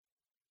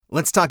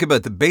Let's talk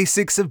about the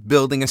basics of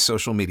building a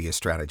social media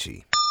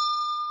strategy.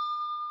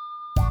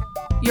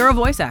 You're a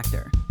voice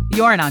actor.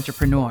 You're an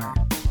entrepreneur.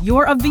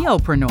 You're a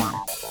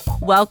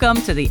VOpreneur. Welcome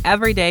to the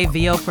Everyday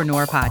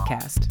VOpreneur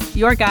podcast,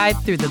 your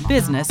guide through the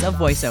business of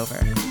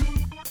voiceover.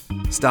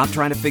 Stop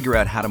trying to figure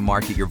out how to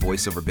market your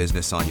voiceover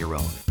business on your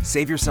own.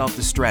 Save yourself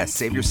the stress,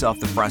 save yourself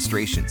the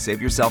frustration,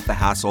 save yourself the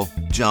hassle,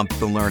 jump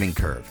the learning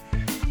curve.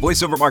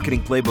 Voiceover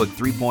Marketing Playbook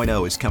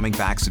 3.0 is coming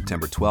back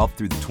September 12th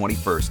through the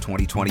 21st,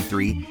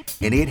 2023,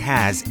 and it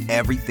has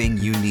everything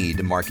you need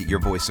to market your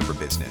voiceover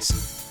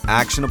business.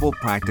 Actionable,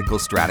 practical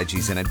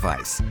strategies and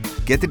advice.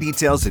 Get the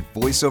details at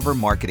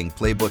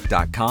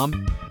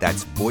voiceovermarketingplaybook.com.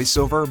 That's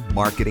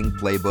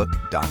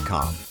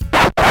voiceovermarketingplaybook.com.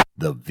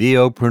 The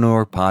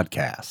VOpreneur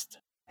Podcast.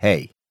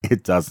 Hey,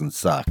 it doesn't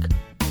suck.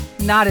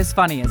 Not as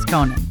funny as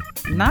Conan.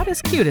 Not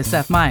as cute as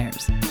Seth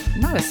Meyers.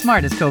 Not as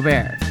smart as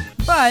Colbert.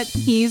 But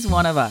he's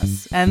one of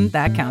us, and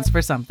that counts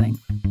for something.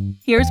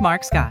 Here's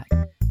Mark Scott,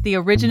 the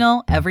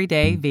original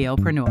Everyday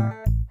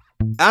VOpreneur.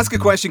 Ask a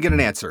question, get an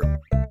answer.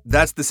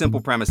 That's the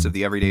simple premise of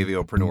the Everyday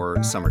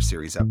VOpreneur Summer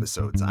Series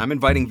episodes. I'm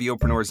inviting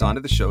VOpreneurs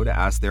onto the show to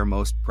ask their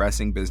most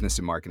pressing business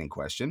and marketing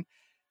question,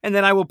 and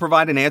then I will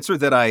provide an answer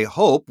that I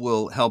hope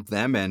will help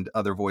them and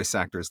other voice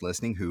actors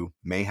listening who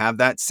may have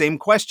that same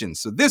question.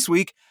 So this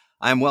week,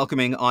 I'm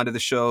welcoming onto the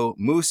show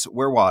Moose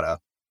Werwada.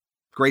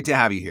 Great to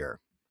have you here.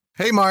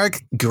 Hey,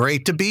 Mark.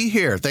 Great to be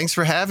here. Thanks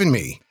for having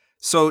me.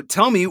 So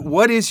tell me,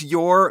 what is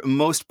your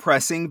most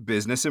pressing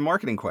business and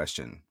marketing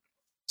question?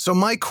 So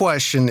my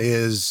question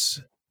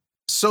is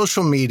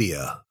social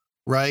media,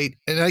 right?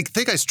 And I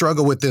think I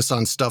struggle with this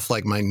on stuff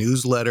like my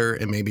newsletter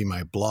and maybe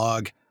my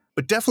blog,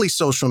 but definitely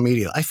social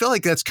media. I feel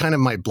like that's kind of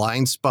my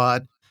blind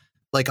spot.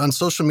 Like on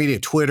social media,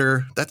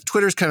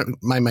 Twitter's kind of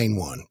my main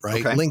one,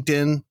 right? Okay.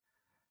 LinkedIn.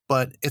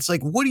 But it's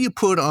like, what do you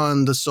put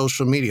on the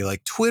social media?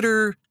 Like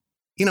Twitter,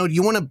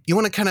 you want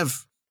to kind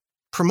of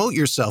promote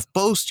yourself,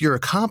 boast your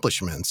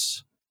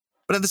accomplishments,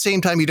 but at the same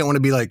time, you don't want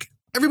to be like,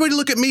 everybody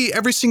look at me,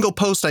 every single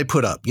post I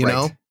put up, you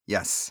know?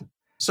 Yes.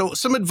 So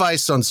some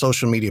advice on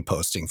social media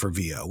posting for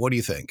VO. What do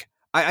you think?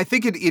 I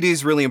think it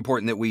is really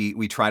important that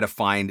we try to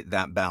find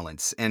that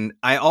balance. And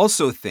I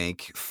also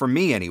think, for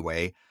me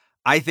anyway,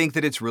 I think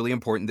that it's really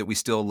important that we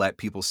still let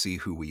people see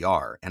who we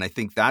are. And I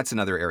think that's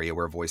another area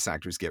where voice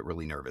actors get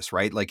really nervous,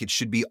 right? Like it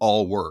should be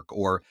all work,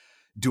 or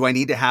do I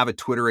need to have a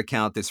Twitter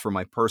account that's for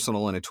my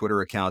personal and a Twitter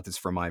account that's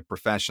for my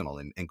professional?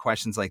 And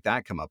questions like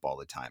that come up all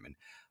the time. And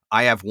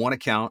I have one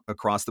account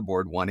across the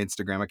board, one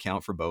Instagram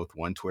account for both,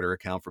 one Twitter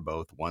account for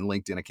both, one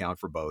LinkedIn account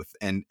for both,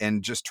 and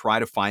just try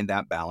to find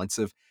that balance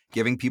of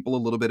giving people a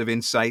little bit of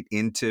insight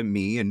into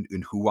me and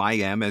who I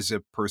am as a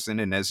person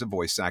and as a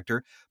voice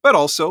actor, but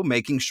also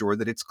making sure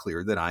that it's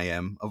clear that I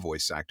am a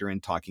voice actor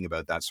and talking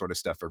about that sort of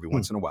stuff every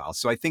once in a while.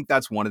 So I think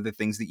that's one of the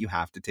things that you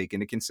have to take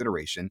into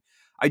consideration.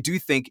 I do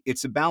think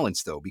it's a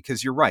balance though,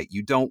 because you're right.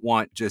 You don't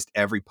want just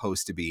every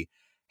post to be,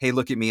 hey,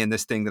 look at me in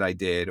this thing that I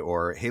did,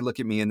 or hey, look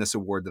at me in this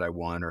award that I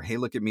won, or hey,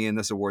 look at me in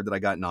this award that I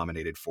got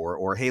nominated for,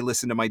 or hey,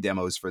 listen to my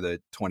demos for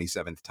the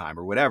 27th time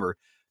or whatever.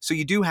 So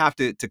you do have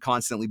to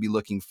constantly be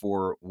looking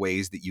for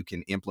ways that you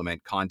can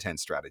implement content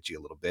strategy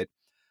a little bit.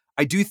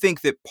 I do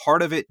think that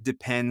part of it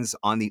depends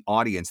on the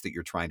audience that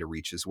you're trying to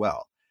reach as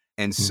well.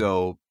 And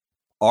so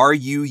are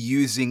you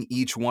using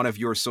each one of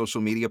your social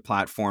media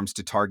platforms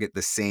to target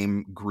the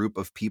same group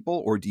of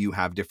people, or do you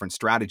have different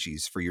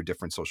strategies for your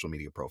different social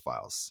media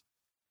profiles?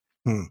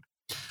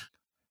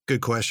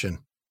 Good question.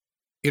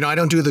 I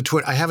don't do the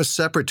Twitter. I have a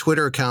separate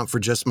Twitter account for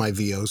just my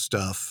VO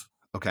stuff.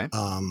 Okay.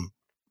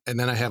 And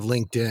then I have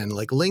LinkedIn.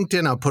 Like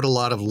LinkedIn, I'll put a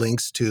lot of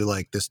links to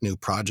like this new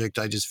project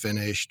I just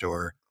finished,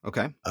 or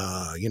Okay.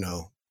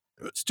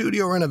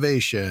 Studio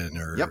renovation,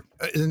 or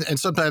and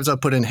sometimes I'll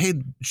put in, hey,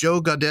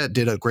 Joe Gaudette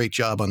did a great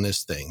job on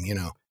this thing,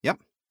 Yep.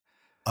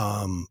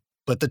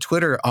 But the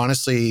Twitter,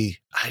 honestly,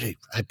 I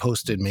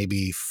posted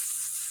maybe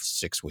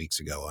 6 weeks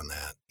ago on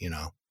that,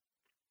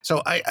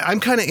 So I'm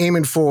kind of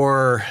aiming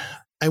for,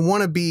 I don't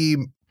want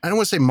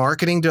to say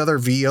marketing to other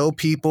VO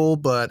people,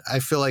 but I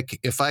feel like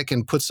if I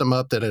can put some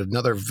up that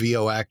another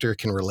VO actor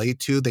can relate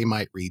to, they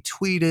might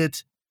retweet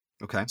it.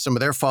 Okay. Some of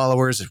their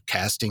followers,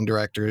 casting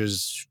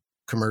directors,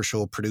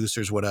 commercial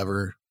producers,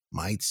 whatever,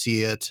 might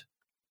see it.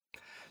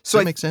 Does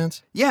that make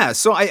sense? Yeah.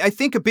 So I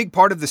think a big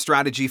part of the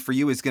strategy for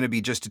you is going to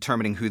be just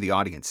determining who the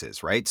audience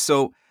is, right?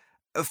 So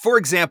for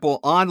example,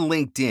 on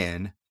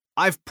LinkedIn,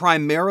 I've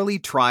primarily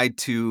tried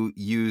to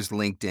use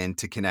LinkedIn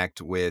to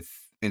connect with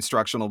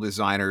instructional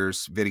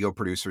designers, video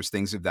producers,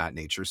 things of that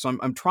nature. So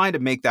I'm trying to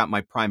make that my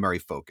primary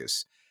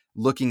focus,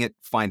 looking at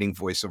finding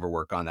voiceover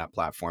work on that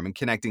platform and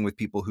connecting with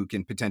people who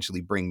can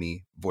potentially bring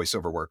me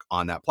voiceover work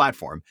on that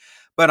platform.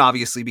 But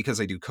obviously,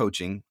 because I do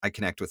coaching, I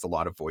connect with a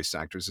lot of voice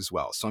actors as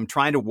well. So I'm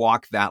trying to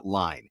walk that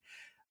line.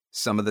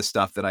 Some of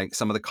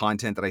the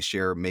content that I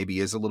share maybe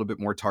is a little bit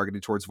more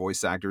targeted towards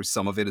voice actors.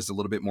 Some of it is a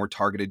little bit more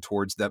targeted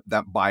towards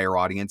that buyer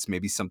audience,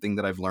 maybe something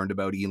that I've learned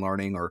about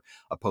e-learning, or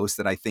a post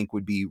that I think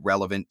would be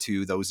relevant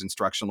to those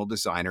instructional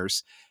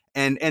designers.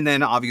 And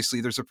then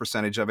obviously there's a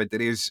percentage of it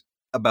that is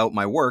about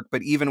my work,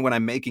 but even when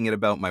I'm making it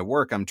about my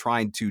work, I'm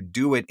trying to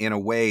do it in a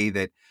way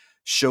that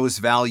shows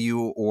value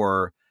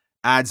or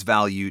adds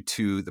value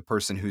to the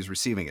person who's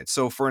receiving it.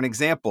 So for an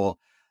example,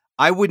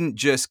 I wouldn't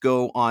just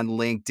go on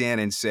LinkedIn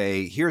and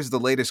say, here's the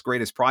latest,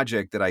 greatest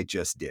project that I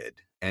just did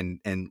and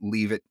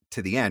leave it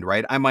to the end,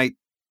 right? I might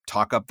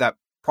talk up that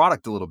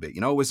product a little bit.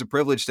 It was a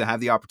privilege to have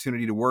the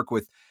opportunity to work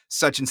with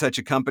such and such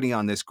a company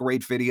on this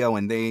great video.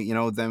 And they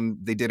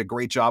did a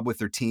great job with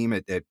their team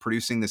at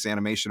producing this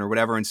animation or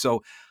whatever. And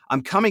so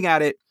I'm coming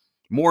at it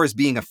more as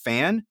being a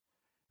fan.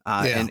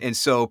 And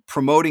so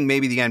promoting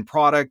maybe the end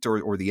product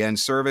or the end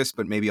service,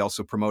 but maybe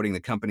also promoting the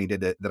company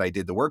that I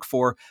did the work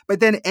for, but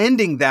then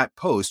ending that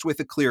post with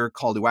a clear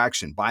call to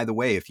action. By the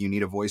way, if you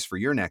need a voice for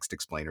your next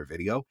explainer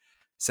video,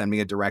 send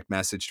me a direct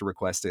message to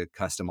request a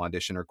custom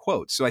audition or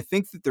quote. So I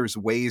think that there's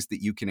ways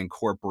that you can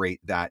incorporate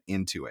that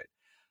into it.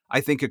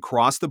 I think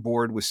across the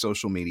board with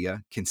social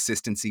media,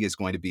 consistency is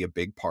going to be a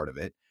big part of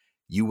it.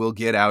 You will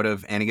get out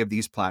of any of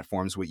these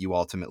platforms what you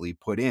ultimately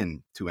put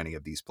in to any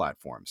of these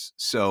platforms.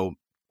 So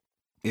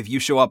if you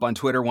show up on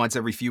Twitter once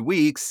every few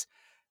weeks,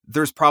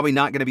 there's probably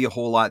not going to be a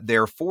whole lot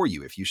there for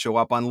you. If you show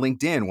up on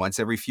LinkedIn once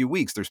every few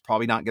weeks, there's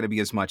probably not going to be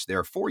as much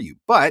there for you.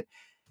 But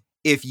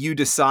if you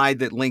decide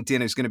that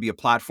LinkedIn is going to be a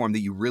platform that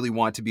you really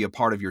want to be a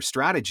part of your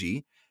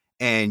strategy,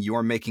 and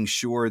you're making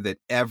sure that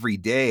every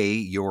day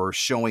you're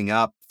showing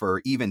up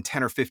for even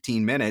 10 or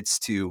 15 minutes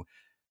to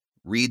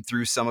read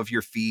through some of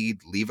your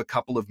feed, leave a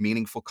couple of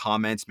meaningful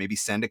comments, maybe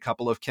send a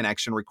couple of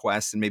connection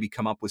requests, and maybe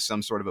come up with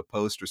some sort of a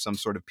post or some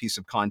sort of piece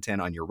of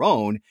content on your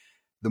own,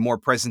 the more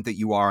present that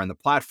you are on the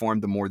platform,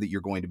 the more that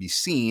you're going to be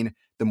seen.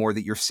 The more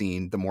that you're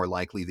seen, the more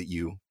likely that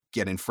you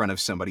get in front of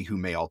somebody who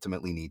may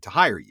ultimately need to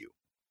hire you.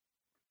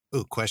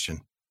 Ooh,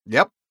 question.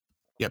 Yep,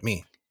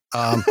 me.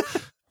 How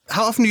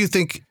often do you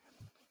think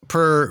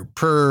per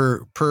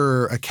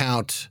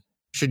account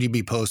should you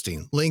be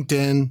posting?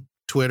 LinkedIn,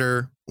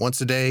 Twitter, once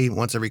a day,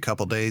 once every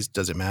couple days?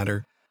 Does it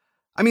matter?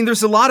 I mean,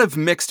 there's a lot of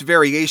mixed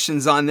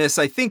variations on this.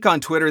 I think on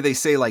Twitter, they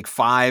say like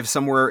 5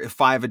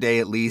 a day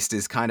at least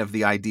is kind of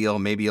the ideal,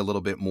 maybe a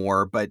little bit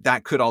more, but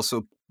that could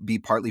also be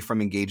partly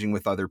from engaging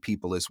with other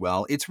people as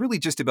well. It's really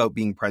just about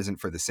being present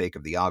for the sake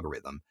of the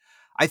algorithm.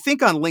 I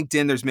think on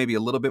LinkedIn, there's maybe a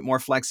little bit more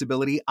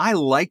flexibility. I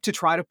like to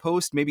try to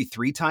post maybe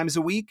 3 times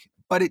a week,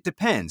 but it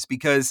depends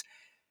because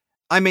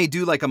I may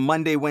do like a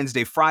Monday,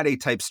 Wednesday, Friday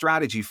type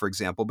strategy, for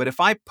example. But if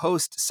I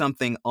post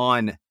something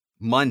on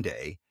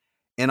Monday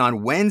and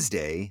on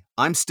Wednesday,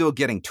 I'm still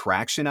getting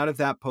traction out of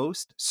that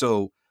post,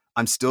 so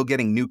I'm still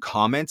getting new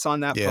comments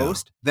on that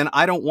post, then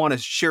I don't want to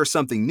share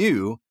something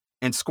new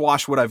and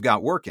squash what I've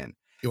got working.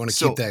 You want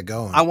to keep that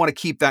going. I want to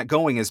keep that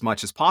going as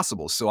much as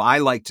possible. So I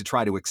like to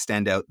try to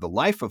extend out the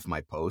life of my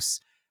posts.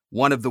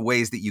 One of the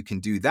ways that you can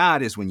do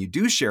that is when you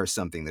do share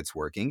something that's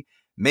working,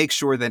 make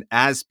sure that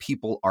as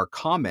people are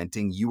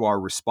commenting, you are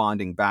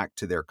responding back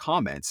to their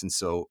comments. And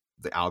so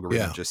the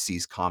algorithm just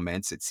sees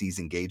comments, it sees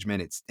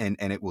engagement, and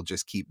it will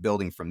just keep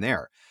building from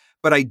there.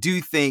 But I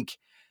do think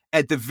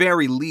at the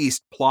very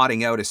least,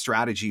 plotting out a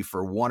strategy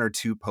for 1 or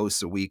 2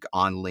 posts a week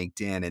on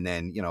LinkedIn. And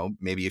then,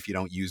 maybe if you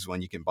don't use one,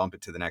 you can bump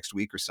it to the next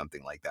week or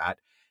something like that.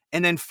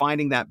 And then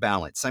finding that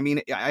balance. I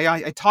mean,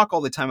 I talk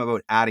all the time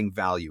about adding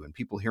value, and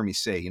people hear me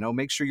say,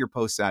 make sure your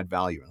posts add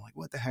value. And I'm like,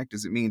 what the heck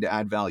does it mean to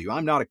add value?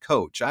 I'm not a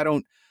coach. I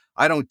don't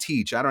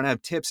teach. I don't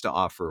have tips to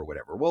offer or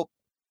whatever. Well,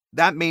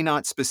 that may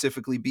not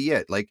specifically be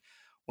it. Like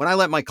when I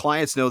let my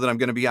clients know that I'm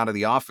going to be out of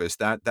the office,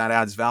 that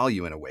adds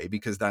value in a way,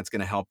 because that's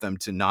going to help them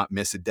to not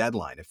miss a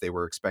deadline if they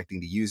were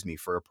expecting to use me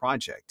for a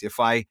project. If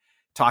I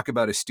talk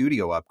about a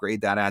studio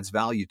upgrade, that adds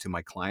value to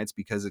my clients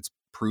because it's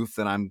proof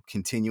that I'm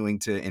continuing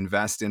to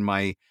invest in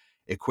my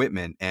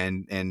equipment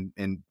and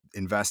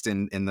invest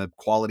in the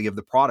quality of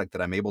the product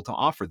that I'm able to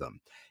offer them.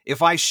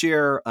 If I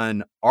share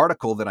an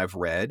article that I've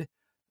read,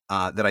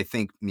 that I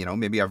think,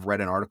 maybe I've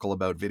read an article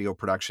about video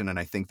production and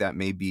I think that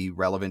may be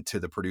relevant to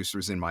the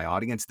producers in my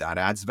audience, that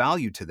adds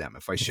value to them.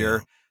 If I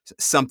share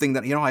something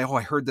that,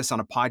 I heard this on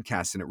a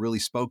podcast and it really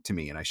spoke to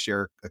me, and I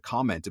share a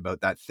comment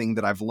about that thing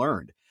that I've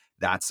learned,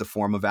 that's a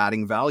form of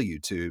adding value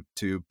to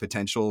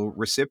potential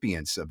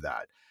recipients of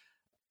that.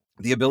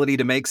 The ability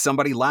to make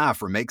somebody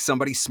laugh or make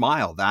somebody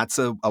smile, that's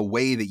a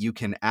way that you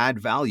can add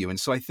value. And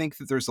so I think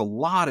that there's a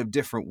lot of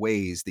different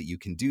ways that you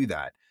can do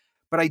that.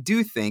 But I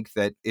do think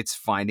that it's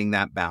finding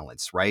that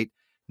balance, right?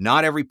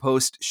 Not every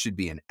post should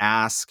be an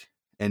ask,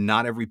 and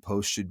not every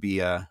post should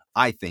be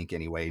I think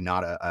anyway,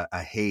 not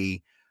a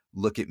hey,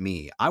 look at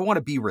me. I want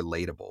to be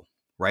relatable,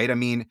 right? I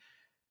mean,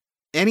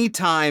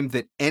 anytime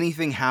that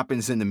anything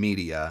happens in the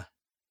media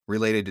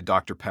related to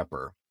Dr.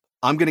 Pepper,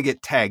 I'm going to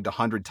get tagged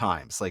 100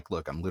 times. Like,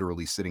 look, I'm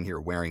literally sitting here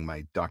wearing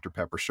my Dr.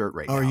 Pepper shirt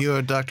right now. Are you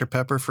a Dr.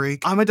 Pepper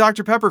freak? I'm a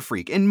Dr. Pepper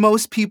freak. And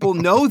most people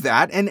know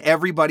that. And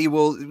everybody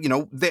will,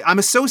 I'm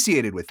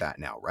associated with that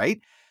now,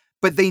 right?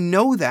 But they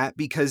know that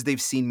because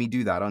they've seen me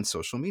do that on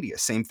social media.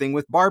 Same thing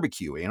with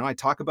barbecue. I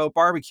talk about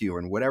barbecue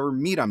and whatever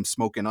meat I'm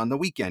smoking on the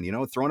weekend,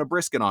 throwing a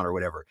brisket on or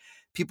whatever.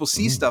 People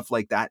see stuff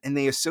like that and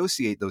they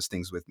associate those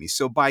things with me.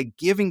 So by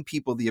giving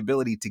people the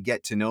ability to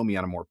get to know me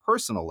on a more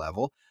personal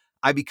level,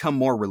 I become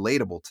more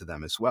relatable to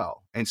them as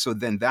well. And so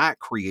then that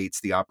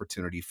creates the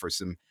opportunity for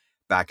some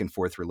back and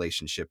forth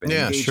relationship and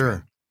Yeah, engagement.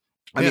 sure.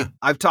 I mean,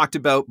 I've talked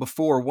about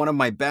before, one of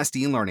my best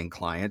e-learning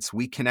clients,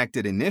 we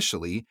connected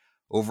initially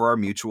over our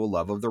mutual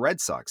love of the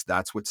Red Sox.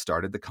 That's what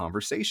started the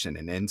conversation.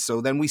 And so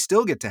then we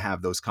still get to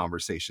have those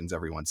conversations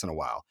every once in a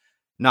while.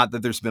 Not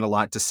that there's been a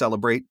lot to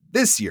celebrate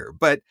this year,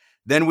 but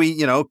then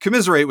we,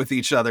 commiserate with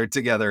each other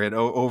together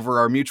over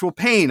our mutual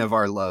pain of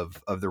our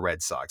love of the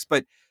Red Sox.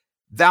 But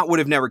that would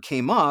have never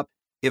came up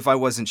if I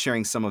wasn't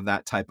sharing some of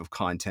that type of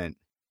content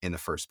in the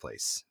first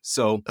place.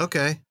 So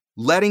Okay.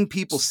 letting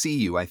people see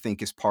you, I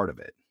think, is part of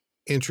it.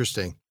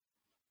 Interesting.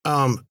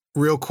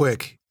 Real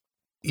quick,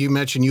 you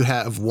mentioned you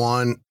have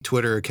one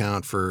Twitter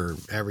account for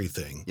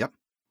everything. Yep.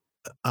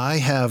 I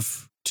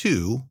have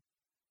two.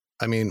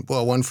 I mean,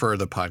 well, one for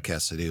the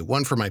podcast I do,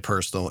 one for my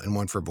personal, and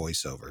one for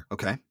voiceover.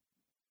 Okay.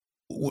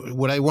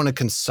 Would I want to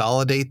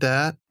consolidate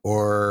that,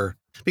 or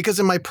because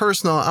in my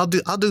personal, I'll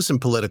do some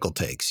political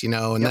takes,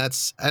 and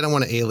that's, I don't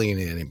want to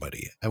alienate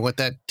anybody. I want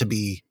that to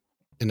be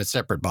in a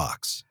separate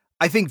box.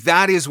 I think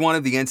that is one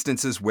of the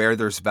instances where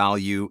there's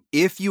value.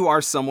 If you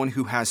are someone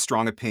who has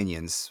strong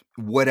opinions,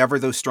 whatever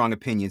those strong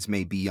opinions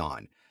may be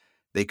on,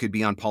 they could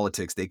be on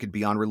politics, they could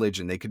be on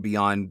religion, they could be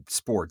on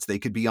sports, they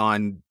could be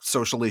on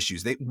social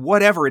issues,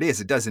 whatever it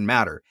is, it doesn't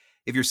matter.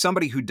 If you're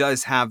somebody who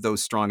does have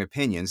those strong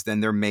opinions,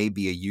 then there may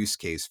be a use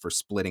case for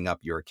splitting up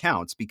your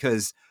accounts,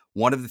 because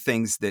one of the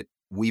things that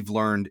we've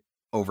learned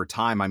over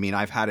time, I mean,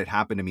 I've had it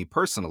happen to me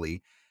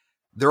personally,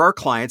 there are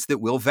clients that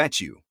will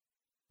vet you.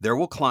 There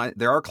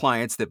are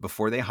clients that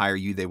before they hire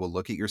you, they will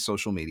look at your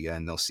social media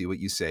and they'll see what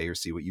you say or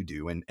see what you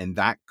do. And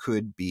that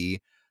could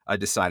be a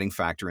deciding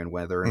factor in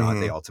whether or not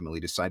they ultimately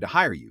decide to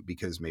hire you,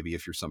 because maybe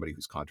if you're somebody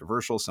who's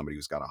controversial, somebody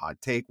who's got a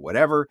hot take,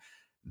 whatever,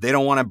 they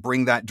don't want to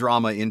bring that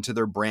drama into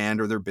their brand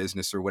or their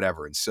business or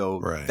whatever. And so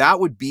that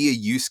would be a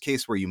use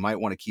case where you might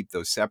want to keep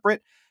those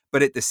separate,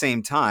 but at the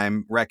same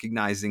time,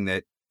 recognizing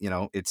that,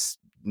 it's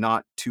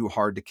not too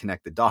hard to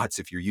connect the dots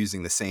if you're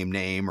using the same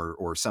name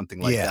or something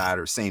like that,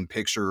 or same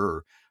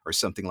picture or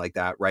something like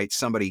that, right?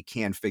 Somebody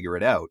can figure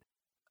it out.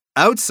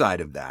 Outside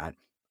of that,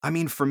 I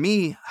mean, for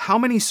me, how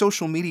many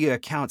social media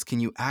accounts can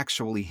you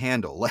actually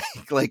handle?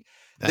 Like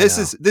this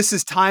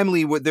is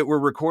timely that we're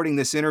recording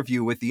this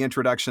interview with the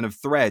introduction of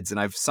Threads, and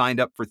I've signed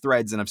up for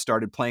Threads and I've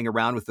started playing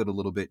around with it a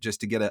little bit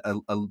just to get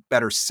a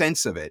better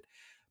sense of it.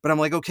 But I'm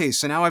like, okay,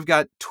 so now I've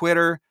got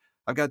Twitter,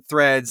 I've got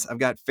Threads, I've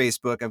got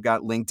Facebook, I've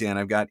got LinkedIn,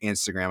 I've got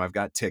Instagram, I've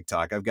got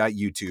TikTok, I've got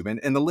YouTube,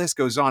 and the list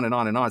goes on and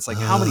on and on. It's like,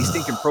 how many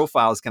stinking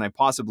profiles can I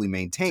possibly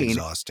maintain? It's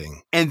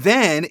exhausting. And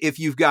then if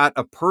you've got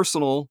a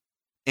personal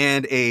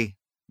and a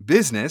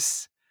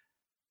business,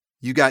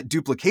 you got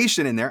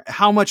duplication in there.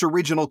 How much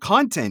original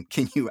content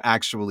can you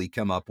actually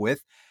come up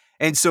with?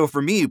 And so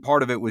for me,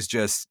 part of it was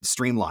just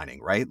streamlining,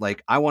 right?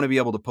 Like, I want to be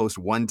able to post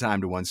one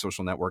time to one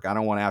social network. I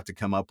don't want to have to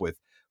come up with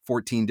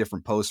 14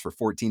 different posts for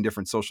 14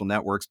 different social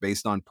networks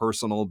based on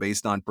personal,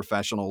 based on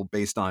professional,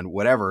 based on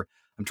whatever.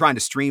 I'm trying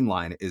to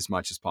streamline it as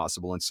much as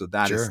possible. And so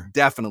that is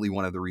definitely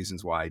one of the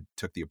reasons why I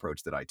took the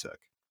approach that I took.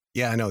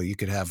 Yeah, I know. You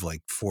could have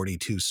like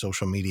 42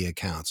 social media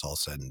accounts all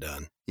said and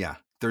done. Yeah,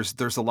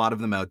 there's a lot of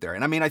them out there.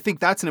 And I mean, I think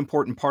that's an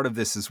important part of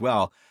this as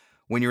well.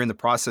 When you're in the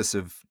process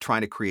of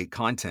trying to create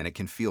content, it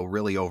can feel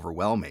really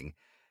overwhelming.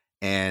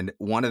 And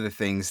one of the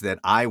things that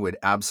I would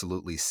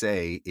absolutely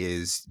say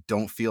is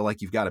don't feel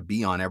like you've got to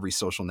be on every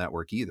social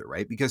network either,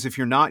 right? Because if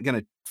you're not going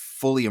to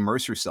fully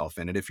immerse yourself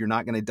in it, if you're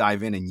not going to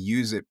dive in and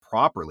use it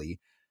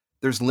properly,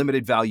 there's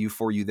limited value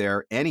for you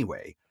there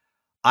anyway.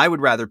 I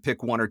would rather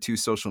pick one or two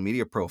social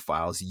media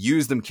profiles,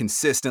 use them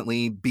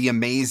consistently, be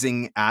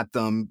amazing at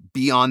them,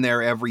 be on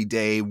there every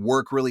day,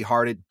 work really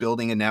hard at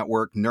building a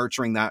network,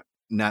 nurturing that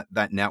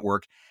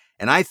network.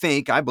 And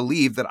I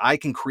believe that I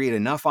can create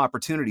enough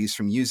opportunities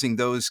from using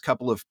those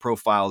couple of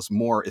profiles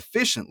more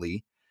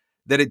efficiently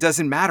that it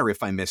doesn't matter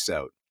if I miss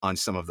out on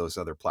some of those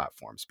other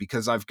platforms,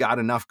 because I've got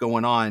enough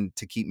going on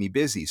to keep me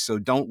busy. So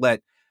don't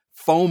let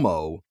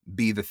FOMO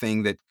be the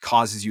thing that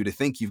causes you to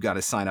think you've got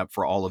to sign up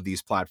for all of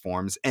these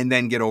platforms and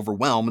then get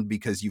overwhelmed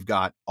because you've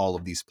got all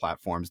of these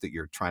platforms that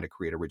you're trying to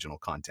create original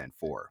content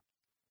for.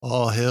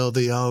 All hail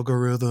the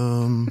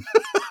algorithm.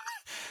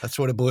 That's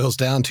what it boils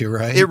down to,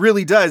 right? It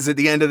really does. At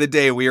the end of the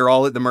day, we are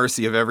all at the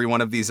mercy of every one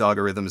of these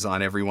algorithms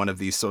on every one of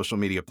these social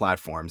media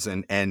platforms.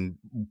 And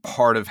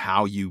part of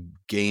how you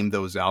game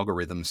those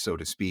algorithms, so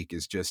to speak,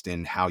 is just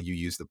in how you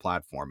use the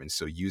platform. And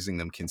so using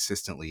them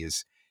consistently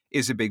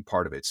is a big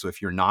part of it. So if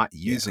you're not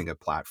using a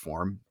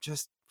platform,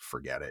 just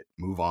forget it.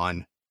 Move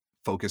on.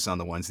 Focus on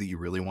the ones that you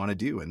really want to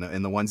do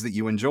and the ones that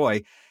you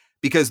enjoy,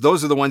 because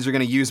those are the ones you're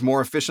going to use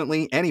more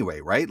efficiently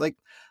anyway, right? Like,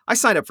 I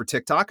signed up for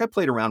TikTok. I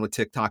played around with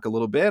TikTok a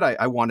little bit.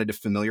 I wanted to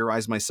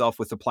familiarize myself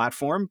with the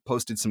platform,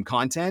 posted some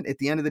content. At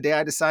the end of the day,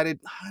 I decided,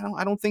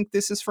 I don't think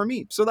this is for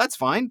me. So that's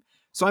fine.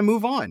 So I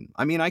move on.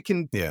 I mean, I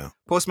can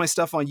post my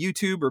stuff on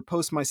YouTube or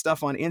post my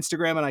stuff on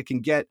Instagram, and I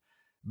can get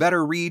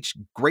better reach,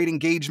 great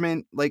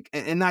engagement,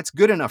 and that's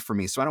good enough for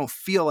me. So I don't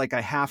feel like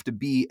I have to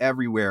be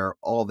everywhere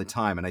all the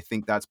time. And I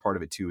think that's part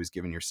of it too, is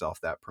giving yourself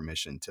that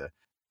permission to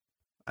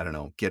I don't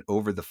know, get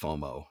over the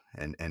FOMO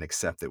and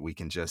accept that we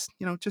can just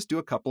do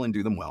a couple and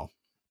do them well.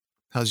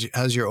 How's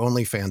your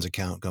OnlyFans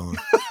account going?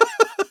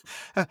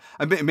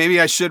 Maybe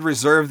I should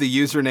reserve the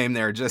username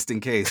there just in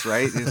case,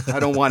 right? I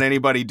don't want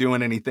anybody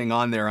doing anything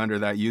on there under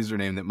that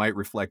username that might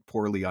reflect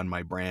poorly on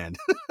my brand.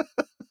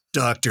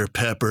 Dr.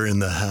 Pepper in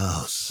the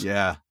house.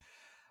 Yeah.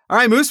 All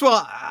right, Moose.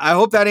 Well, I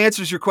hope that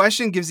answers your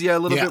question, gives you a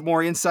little bit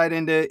more insight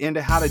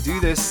into how to do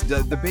this.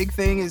 The big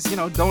thing is,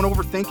 don't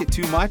overthink it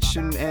too much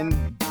and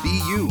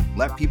be you.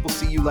 Let people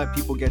see you. Let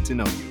people get to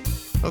know you.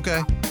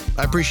 Okay.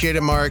 I appreciate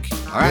it, Mark.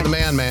 All right. You're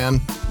the man.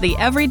 The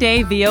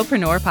Everyday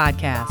VOpreneur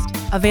Podcast.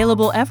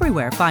 Available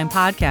everywhere fine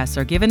podcasts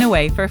are given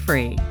away for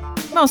free.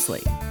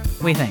 Mostly,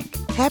 we think.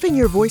 Having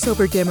your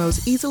voiceover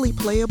demos easily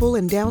playable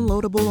and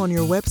downloadable on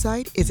your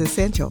website is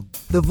essential.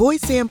 The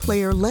VoiceZam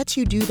player lets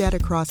you do that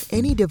across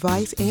any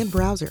device and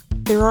browser.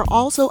 There are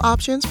also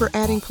options for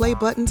adding play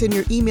buttons in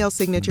your email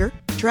signature,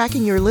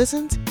 tracking your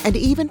listens, and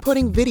even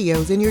putting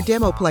videos in your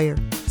demo player.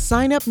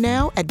 Sign up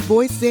now at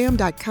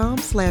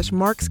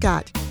voicezam.com/Mark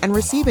Scott and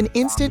receive an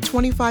instant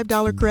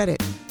 $25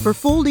 credit. For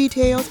full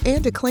details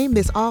and to claim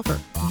this offer,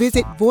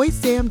 visit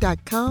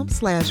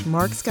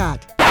voicezam.com/Mark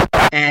Scott.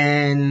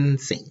 And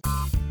sing.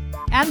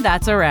 And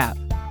that's a wrap.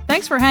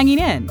 Thanks for hanging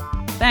in.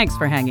 Thanks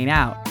for hanging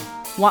out.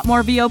 Want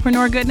more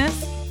VOpreneur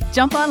goodness?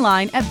 Jump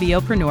online at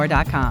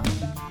VOpreneur.com.